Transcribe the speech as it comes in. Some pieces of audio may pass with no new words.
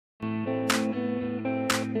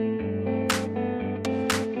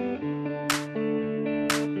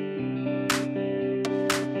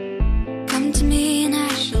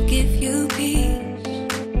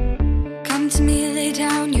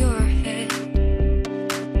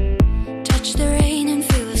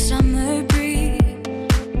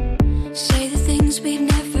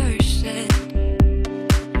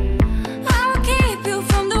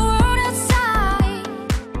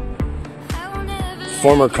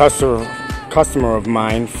former customer of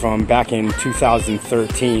mine from back in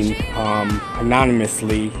 2013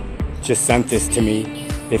 anonymously just sent this to me.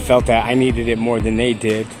 They felt that I needed it more than they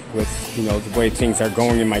did with, you know, the way things are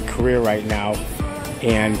going in my career right now.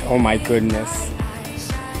 And oh my goodness,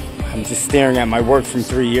 I'm just staring at my work from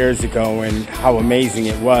 3 years ago and how amazing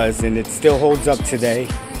it was, and it still holds up today.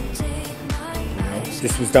 You know,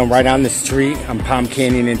 this was done right on the street on Palm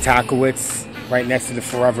Canyon in Takowitz, right next to the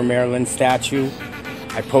Forever Marylin statue.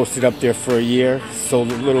 I posted up there for a year,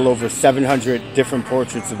 sold a little over 700 different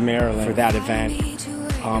portraits of Marylin for that event.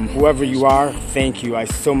 Whoever you are, thank you. I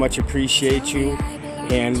so much appreciate you,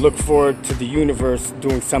 and look forward to the universe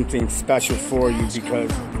doing something special for you,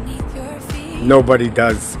 because nobody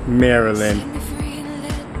does Marylin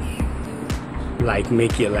like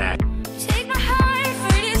Make You Laugh.